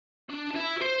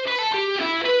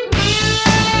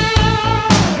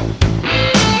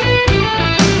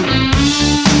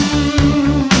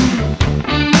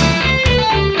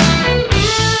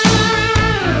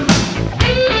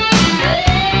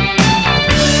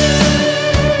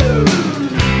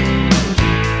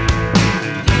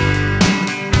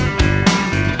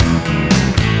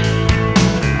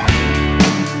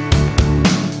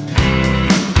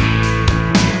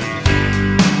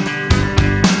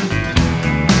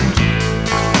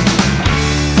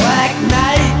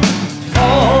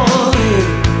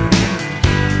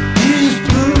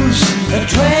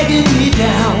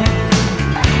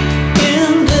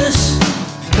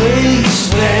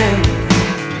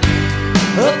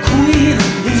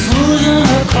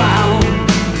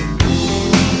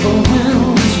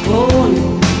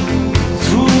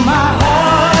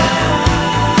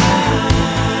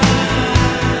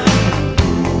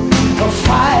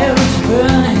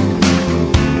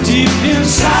deep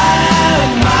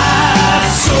inside my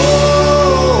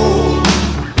soul.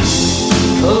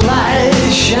 The light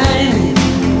is shining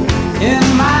in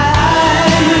my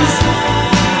eyes.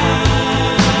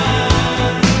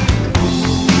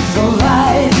 The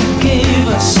light gave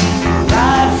us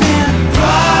life in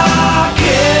rock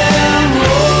and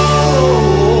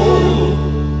roll.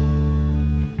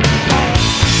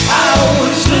 I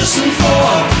always listen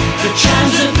for the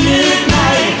chimes at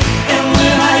midnight, and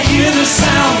when I hear the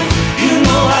sound, you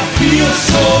know I feel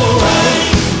so right.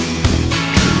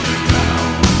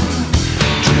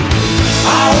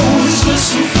 I always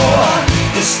listen for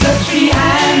the steps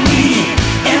behind me,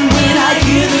 and when I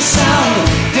hear the sound,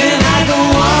 then I go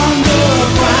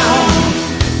underground.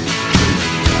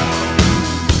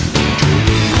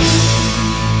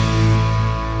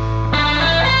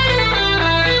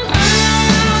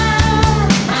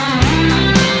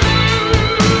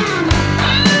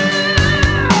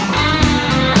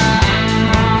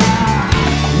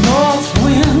 North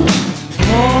wind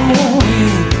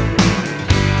blowing,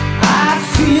 I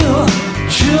feel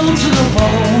chilled to the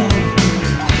bone.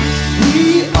 We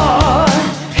are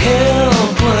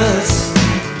helpless.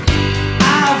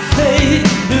 Our fate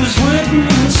is written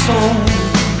in stone,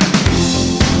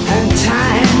 and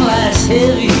time lies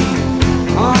heavy